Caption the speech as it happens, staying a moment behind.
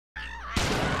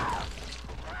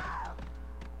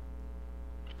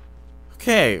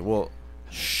Okay, well,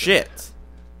 shit.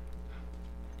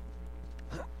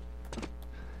 Can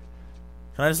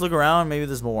I just look around? Maybe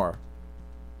there's more.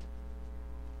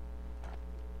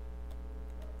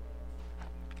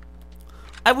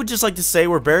 I would just like to say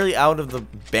we're barely out of the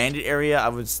bandit area. I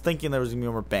was thinking there was gonna be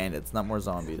more bandits, not more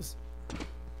zombies.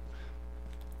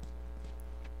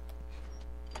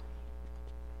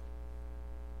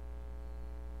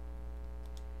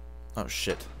 Oh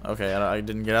shit. Okay, I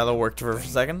didn't get out of the work for a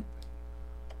second.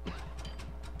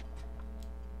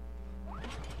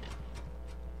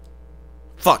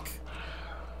 Fuck.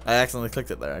 I accidentally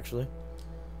clicked it there, actually.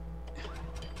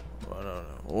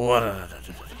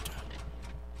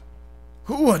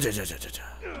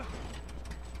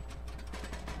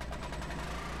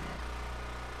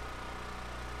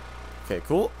 Okay,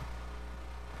 cool.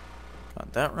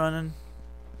 Got that running.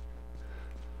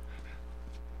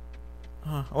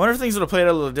 I wonder if things would have played out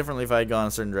a little differently if I had gone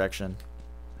a certain direction.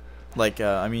 Like,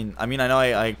 I mean, I know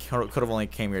I could have only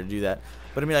came here to do that,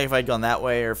 but I mean, like, if I had gone that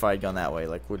way or if I had gone that way,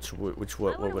 like, what would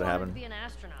have happened? Be an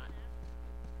astronaut.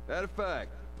 That a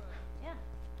fact. Yeah.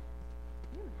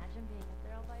 Can you imagine being up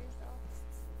there all by yourself?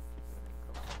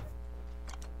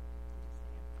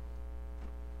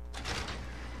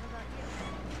 What about you?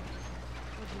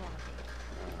 What do you want to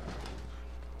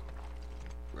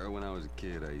be? Well, when I was a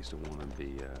kid, I used to want to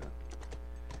be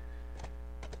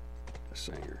a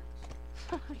singer.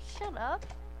 Shut up.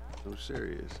 No,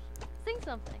 serious. Sing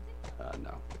something.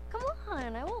 No. Come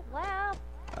on, I won't laugh.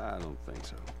 I don't think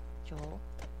so. Joel,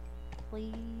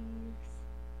 please.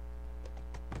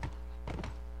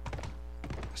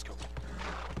 Let's go.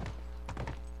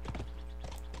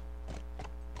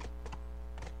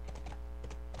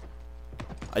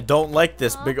 I don't like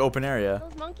this big open area.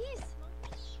 Those monkeys?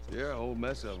 Yeah, a whole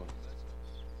mess of them.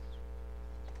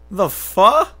 The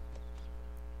fuck?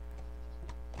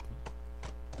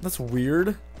 That's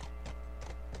weird.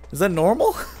 Is that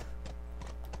normal?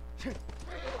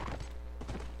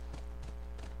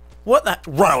 What the?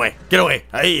 Run away! Get away!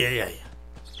 Ay.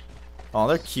 Oh,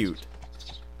 they're cute.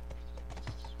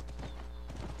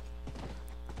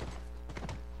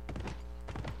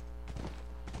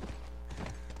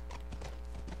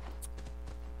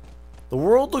 The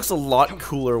world looks a lot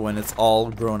cooler when it's all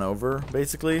grown over,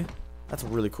 basically. That's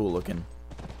really cool looking.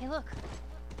 Hey, look.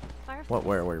 Firefly. What?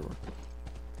 Where?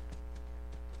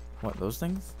 What? Those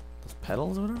things? Those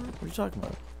petals or whatever? What are you talking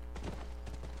about?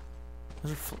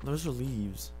 Those are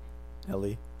leaves,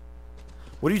 Ellie.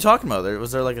 What are you talking about?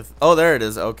 Was there like a? Oh, there it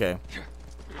is. Okay.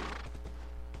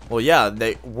 Well, yeah,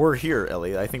 we're here,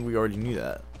 Ellie. I think we already knew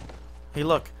that. Hey,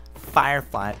 look,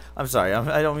 firefly. I'm sorry.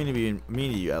 I don't mean to be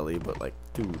mean to you, Ellie, but like,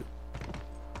 dude.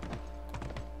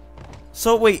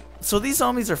 So wait, so these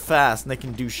zombies are fast and they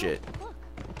can do shit.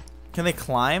 Can they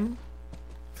climb?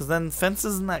 Because then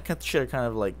fences and that kind of shit are kind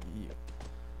of like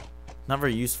not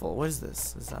very useful. What is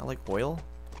this? Is that like oil?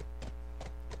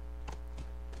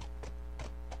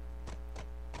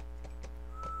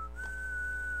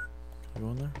 Can I go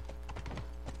in there?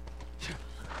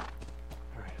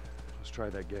 Alright, let's try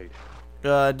that gate.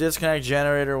 Disconnect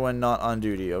generator when not on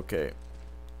duty. Okay.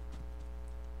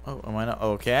 Oh, am I not?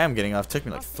 Oh, okay, I'm getting off. Took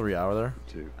me like 3 hours there.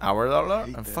 2.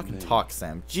 I'm fucking talk,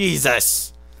 Sam.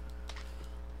 Jesus!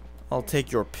 I'll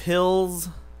take your pills.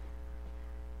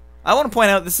 I want to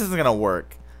point out this isn't gonna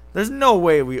work. There's no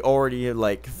way we already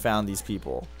like found these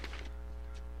people.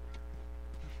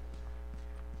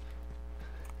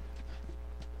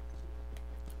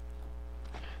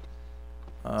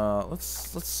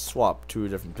 Let's swap to a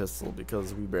different pistol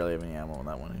because we barely have any ammo on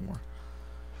that one anymore.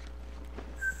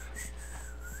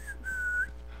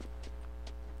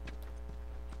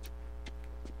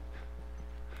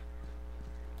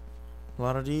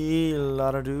 La-da-dee,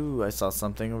 la-da-doo. I saw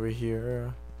something over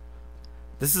here.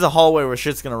 This is a hallway where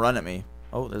shit's gonna run at me.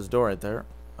 Oh, there's a door right there.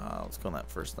 Let's go on that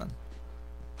first then.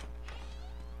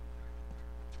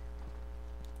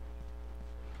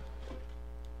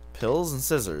 Pills and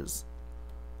scissors.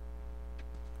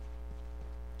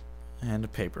 And a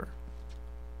paper.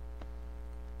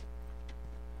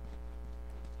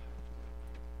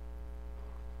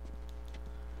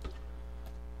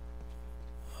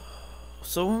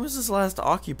 So when was this last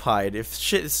occupied? If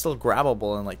shit is still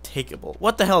grabbable and like takeable.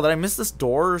 What the hell? Did I miss this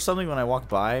door or something when I walked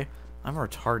by? I'm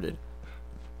retarded.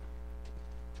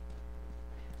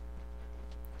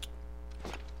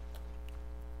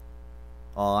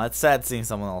 Oh, it's sad seeing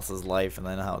someone else's life and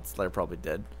then how they're probably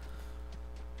dead.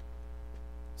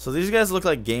 So these guys look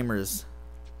like gamers.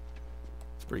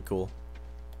 It's pretty cool.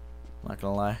 Not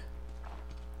gonna lie.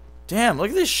 Damn, look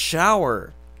at this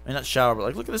shower. I mean, not shower, but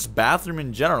like, look at this bathroom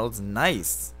in general. It's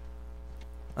nice.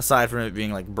 Aside from it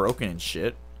being like broken and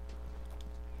shit.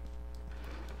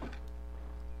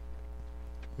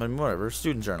 But whatever.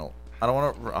 Student journal. I don't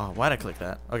want to. Oh, why'd I click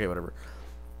that? Okay, whatever.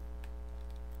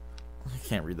 I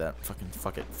can't read that. Fucking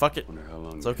fuck it. Fuck it. Wonder how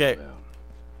long It's you okay. held out.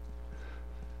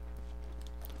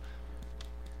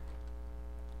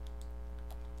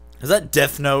 Is that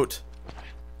Death Note?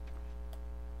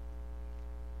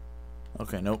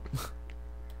 Okay, nope.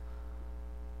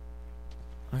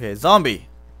 Okay, zombie.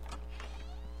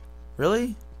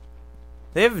 Really?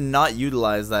 They have not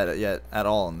utilized that yet at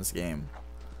all in this game.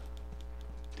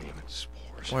 Damn it,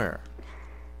 spores. Where?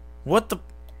 What the?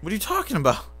 What are you talking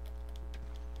about?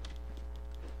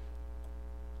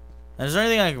 And is there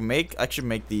anything I can make? I should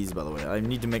make these, by the way. I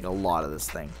need to make a lot of this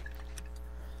thing.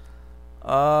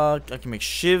 I can make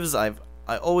shivs. I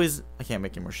can't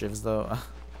make any more shivs though.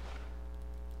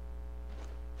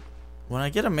 When I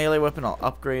get a melee weapon, I'll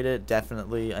upgrade it.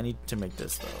 Definitely. I need to make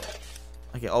this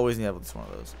though. Okay, always need to have at least one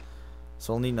of those.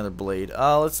 So I'll need another blade.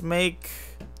 Let's make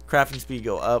crafting speed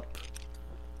go up.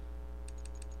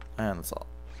 And that's all.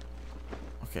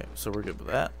 Okay, so we're good with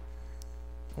that.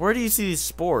 Where do you see these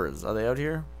spores? Are they out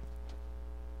here?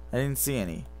 I didn't see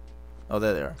any. Oh,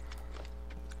 there they are.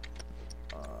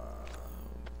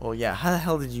 Well, yeah. How the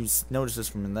hell did you notice this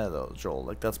from in there, though, Joel?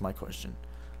 Like, that's my question.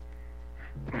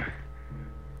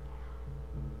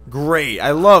 Great.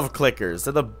 I love clickers.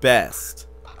 They're the best.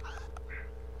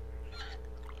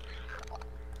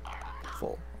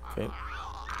 Full. Okay.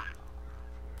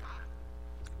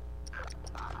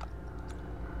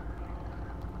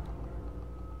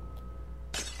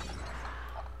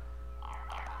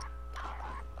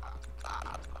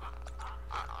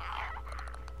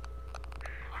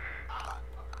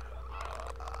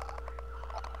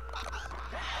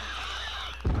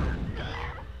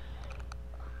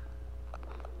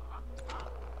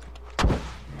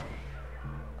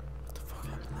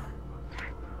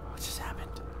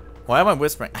 Why am I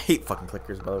whispering? I hate fucking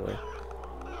clickers, by the way.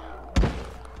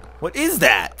 What is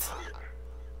that?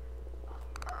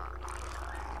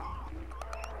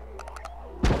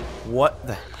 What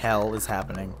the hell is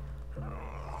happening?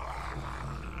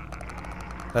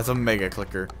 That's a mega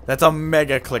clicker. That's a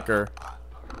mega clicker.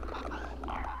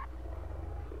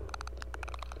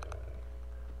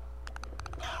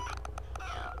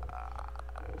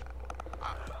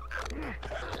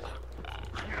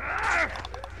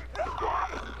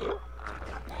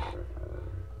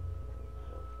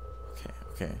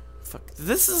 Okay. Fuck.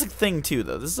 This is a thing too,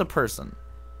 though. This is a person,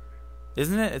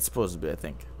 isn't it? It's supposed to be, I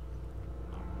think.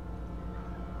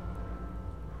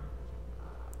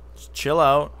 Just chill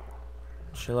out.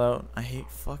 Chill out. I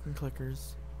hate fucking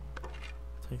clickers.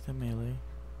 Take the melee.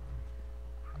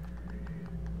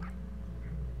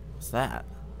 What's that?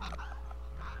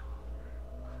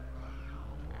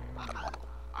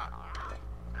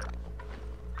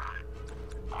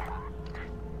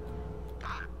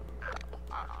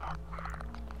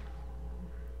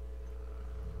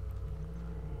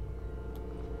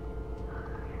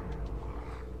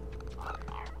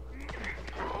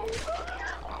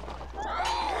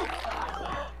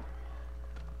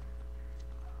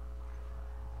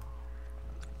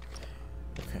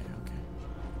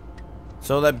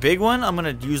 So that big one, I'm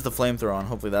gonna use the flamethrower on.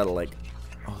 Hopefully that'll like.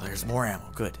 Oh, there's more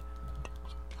ammo. Good.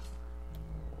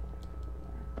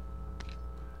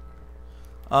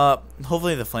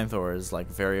 Hopefully the flamethrower is like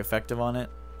very effective on it.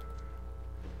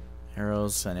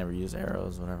 Arrows. I never use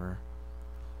arrows. Whatever.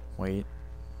 Wait.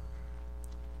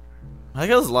 I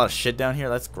think there's a lot of shit down here.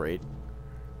 That's great.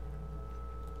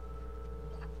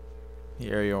 The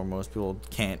area where most people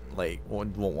can't like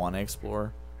won't want to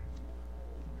explore.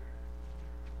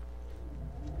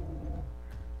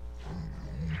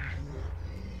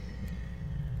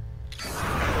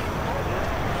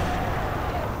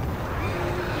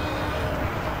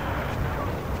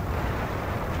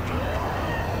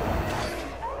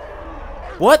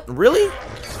 What? Really?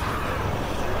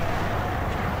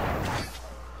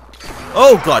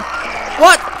 Oh god.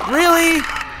 What? Really?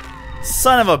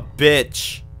 Son of a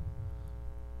bitch.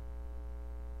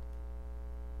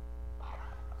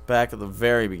 Back at the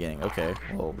very beginning. Okay.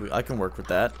 Well, I can work with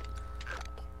that.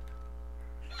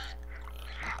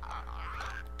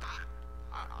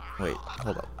 Wait.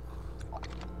 Hold up.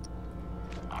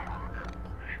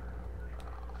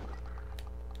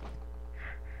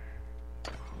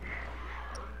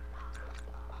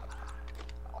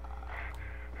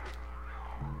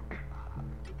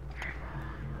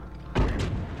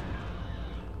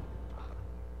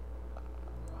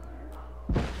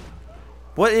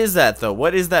 What is that, though?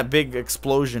 What is that big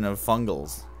explosion of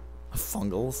fungals?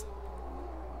 Fungals?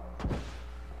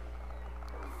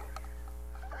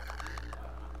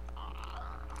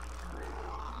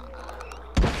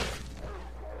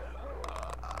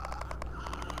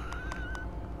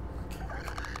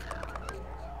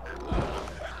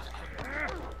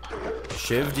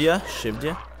 Shivved ya. Shivved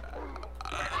ya.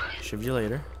 Shivved you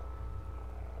later.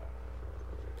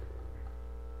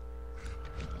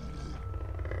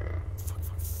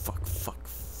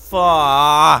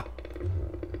 Fuck.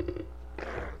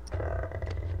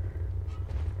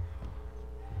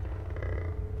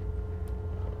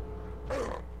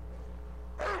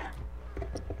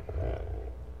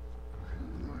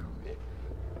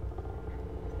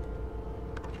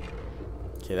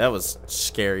 Okay, that was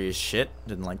scary as shit.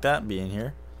 Didn't like that being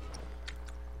here.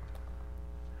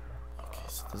 Okay,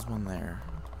 so there's one there.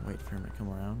 Wait for him to come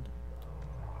around.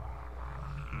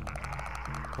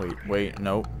 Wait,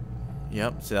 nope.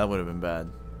 Yep, see, that would have been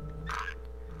bad.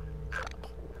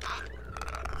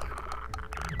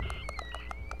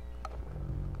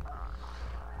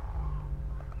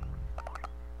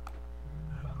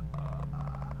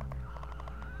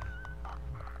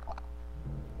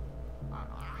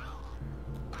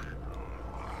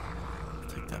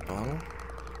 Take that bottle.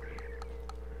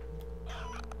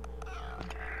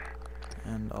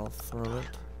 And I'll throw it.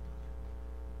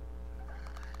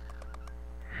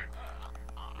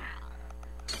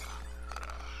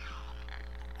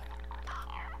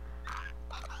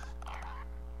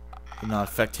 Did not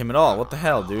affect him at all. What the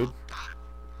hell, dude?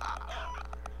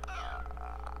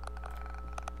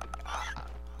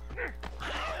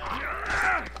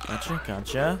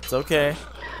 Gotcha. It's okay.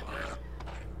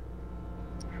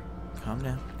 Calm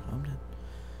down.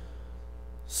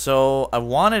 So, I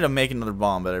wanted to make another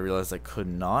bomb, but I realized I could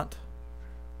not.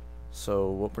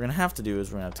 So, what we're gonna have to do is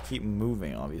we're gonna have to keep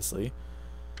moving, obviously.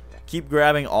 Keep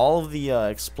grabbing all of the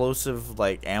explosive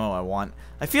like ammo I want.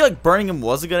 I feel like burning him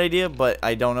was a good idea, but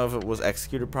I don't know if it was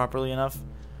executed properly enough.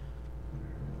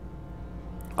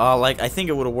 Like I think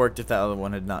it would have worked if that other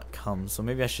one had not come. So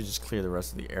maybe I should just clear the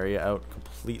rest of the area out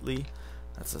completely.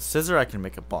 That's a scissor. I can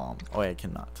make a bomb. Oh wait, I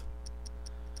cannot.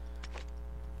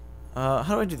 How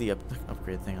do I do the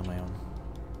upgrade thing on my own?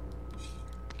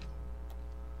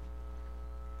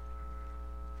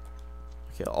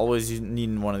 Okay, always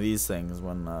needing one of these things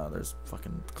when there's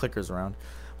fucking clickers around.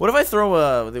 What if I throw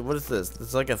a... What is this?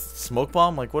 It's like a smoke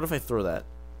bomb? Like, what if I throw that?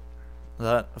 Does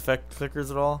that affect clickers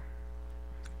at all?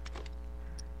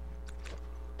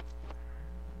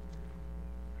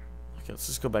 Okay, let's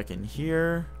just go back in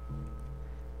here.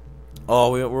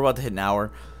 Oh, we're about to hit an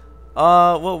hour.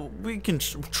 Well, we can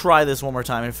try this one more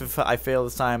time. If I fail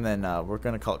this time, then we're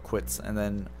gonna call it quits, and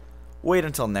then wait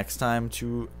until next time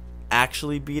to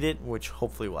actually beat it, which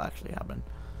hopefully will actually happen.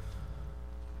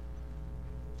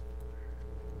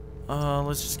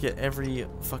 Let's just get every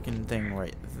fucking thing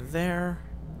right there.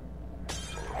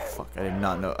 Fuck, I did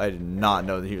not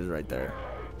know that he was right there.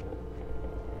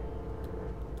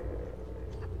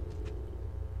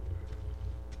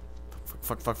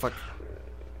 Fuck.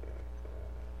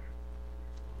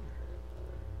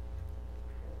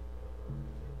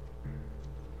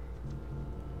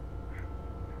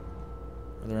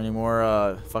 Are there any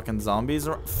more fucking zombies?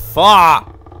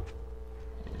 Fuck!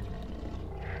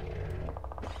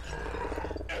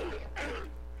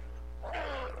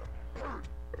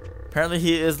 Apparently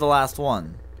he is the last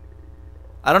one.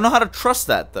 I don't know how to trust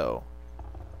that though.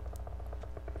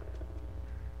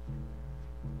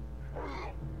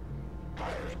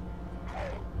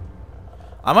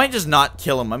 I might just not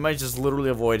kill him. I might just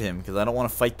literally avoid him because I don't want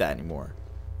to fight that anymore.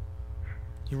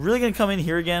 You really gonna come in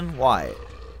here again? Why?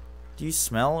 Do you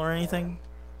smell or anything?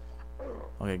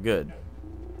 Okay, good.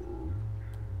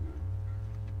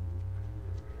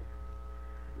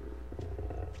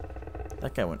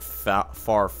 That guy went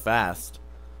far fast.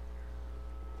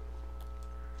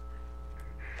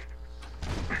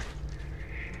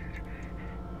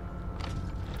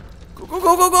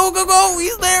 Go!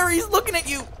 He's there! He's looking at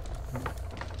you!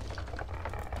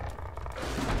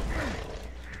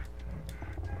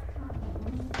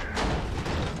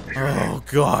 Oh,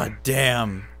 god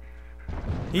damn.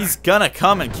 He's gonna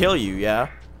come and kill you, yeah?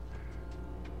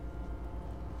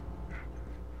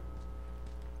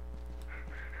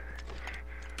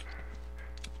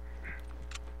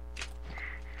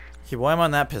 Okay, why am I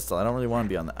on that pistol? I don't really want to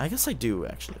be on that. I guess I do,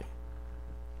 actually.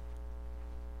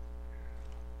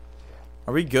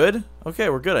 Are we good? Okay,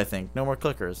 we're good, I think. No more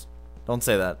clickers. Don't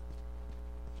say that.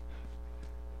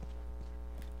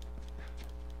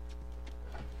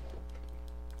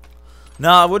 No,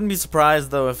 I wouldn't be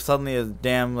surprised though if suddenly a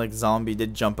damn like zombie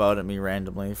did jump out at me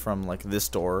randomly from like this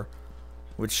door,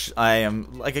 which I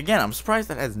am like again I'm surprised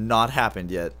that has not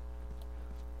happened yet.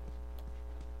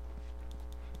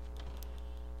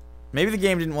 Maybe the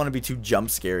game didn't want to be too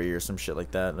jump scary or some shit like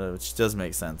that, which does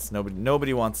make sense.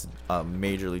 Nobody wants a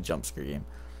majorly jump scare game.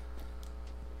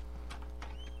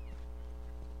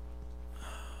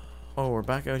 Oh, we're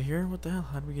back out here? What the hell?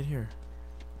 How did we get here?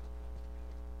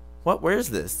 What? Where is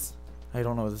this? I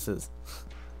don't know what this is.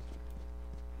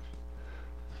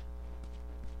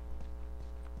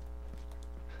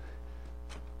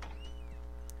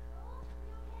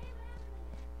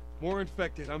 More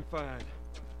infected. I'm fine.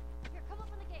 Here, come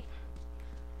open the gate.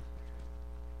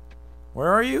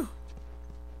 Where are you?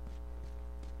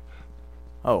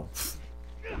 Oh.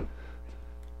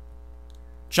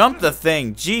 Jump the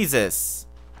thing, Jesus!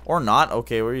 Or not.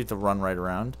 Okay, we need to run right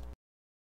around.